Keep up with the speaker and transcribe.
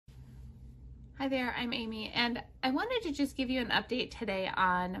Hi there, I'm Amy, and I wanted to just give you an update today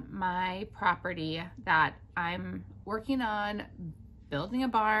on my property that I'm working on building a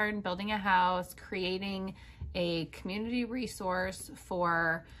barn, building a house, creating a community resource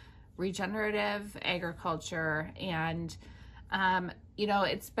for regenerative agriculture. And,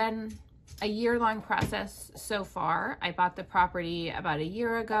 it's been a year-long process so far. I bought the property about a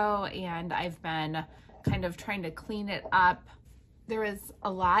year ago, and I've been kind of trying to clean it up. There is a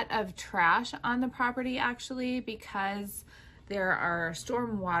lot of trash on the property actually because there are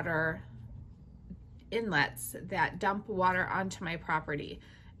stormwater inlets that dump water onto my property.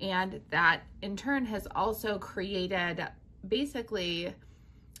 And that in turn has also created basically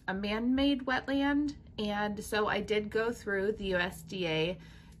a man-made wetland. And so I did go through the USDA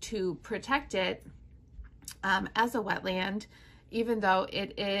to protect it as a wetland, even though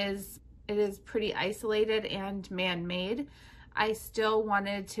it is pretty isolated and man-made. I still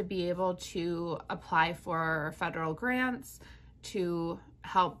wanted to be able to apply for federal grants to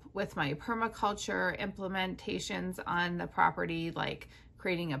help with my permaculture implementations on the property, like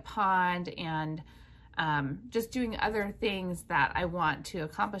creating a pond and just doing other things that I want to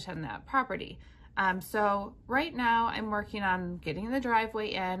accomplish on that property. So right now I'm working on getting the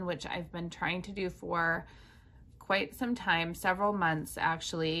driveway in, which I've been trying to do for quite some time, several months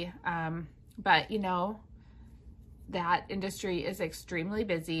actually. But that industry is extremely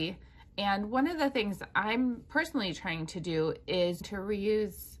busy. And one of the things I'm personally trying to do is to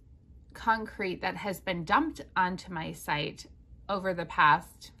reuse concrete that has been dumped onto my site over the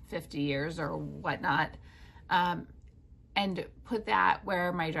past 50 years or whatnot, and put that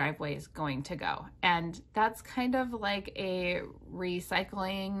where my driveway is going to go. And that's kind of like a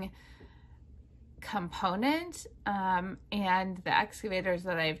recycling component, and the excavators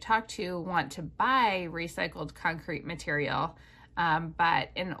that I've talked to want to buy recycled concrete material, but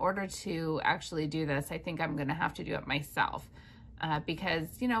in order to actually do this, I think I'm going to have to do it myself, because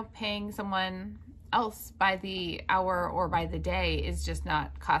paying someone else by the hour or by the day is just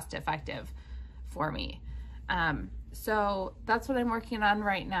not cost effective for me. So that's what I'm working on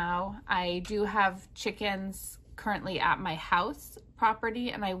right now. I do have chickens currently at my house property,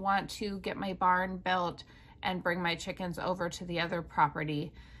 and I want to get my barn built and bring my chickens over to the other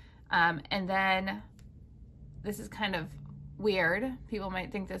property. And then this is kind of weird. People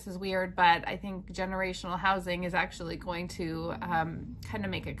might think this is weird, but I think generational housing is actually going to kind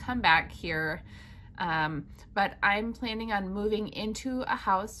of make a comeback here. But I'm planning on moving into a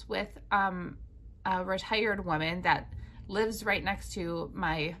house with a retired woman that lives right next to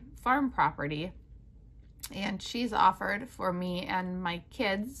my farm property. And she's offered for me and my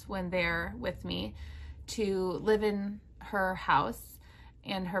kids, when they're with me, to live in her house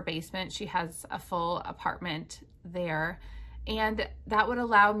and her basement. She has a full apartment there. And that would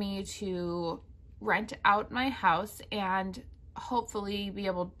allow me to rent out my house and hopefully be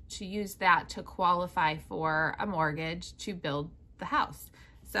able to use that to qualify for a mortgage to build the house.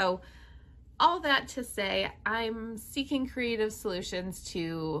 So all that to say, I'm seeking creative solutions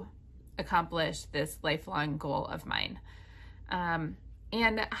to accomplish this lifelong goal of mine. And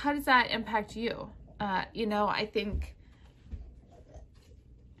how does that impact you? I think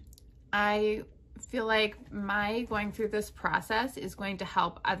I feel like my going through this process is going to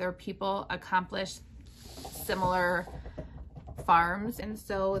help other people accomplish similar farms. And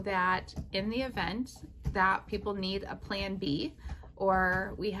so that in the event that people need a plan B,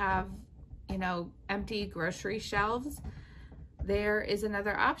 or we have, empty grocery shelves, there is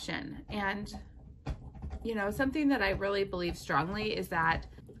another option. And, something that I really believe strongly is that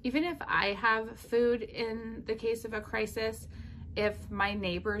even if I have food in the case of a crisis, if my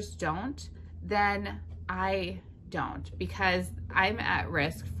neighbors don't, then I don't, because I'm at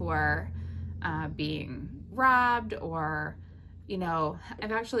risk for being robbed, or,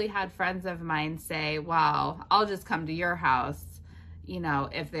 I've actually had friends of mine say, well, I'll just come to your house,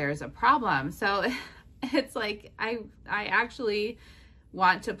 if there's a problem. So it's like, I actually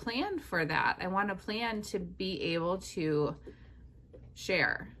want to plan for that. I want to plan to be able to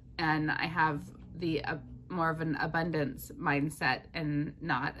share. And I have the more of an abundance mindset and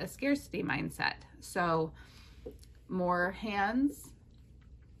not a scarcity mindset. So more hands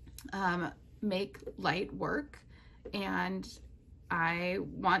make light work. And I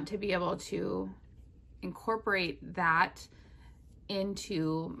want to be able to incorporate that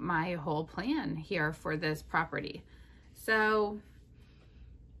into my whole plan here for this property. So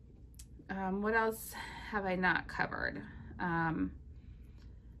what else have I not covered? On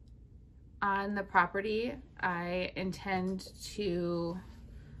the property, I intend to,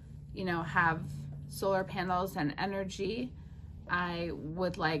 have solar panels and energy I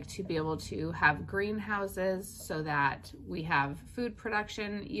would like to be able to have greenhouses so that we have food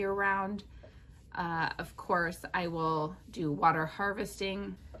production year round. Of course, I will do water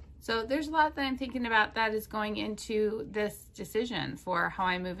harvesting. So there's a lot that I'm thinking about that is going into this decision for how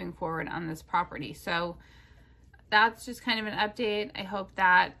I'm moving forward on this property. So that's just kind of an update. I hope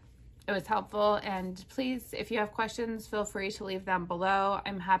that it was helpful, and please, if you have questions, feel free to leave them below.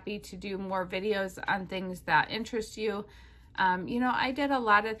 I'm happy to do more videos on things that interest you. You know, I did a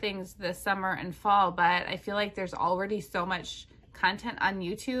lot of things this summer and fall, but I feel like there's already so much content on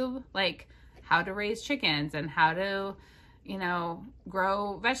YouTube, like how to raise chickens and how to, you know,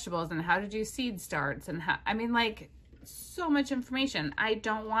 grow vegetables and how to do seed starts and how, I mean, like, so much information. I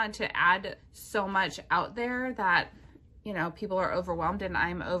don't want to add so much out there that, you know, people are overwhelmed and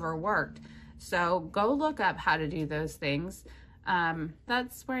I'm overworked. So go look up how to do those things.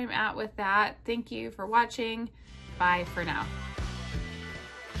 That's where I'm at with that. Thank you for watching. Bye for now.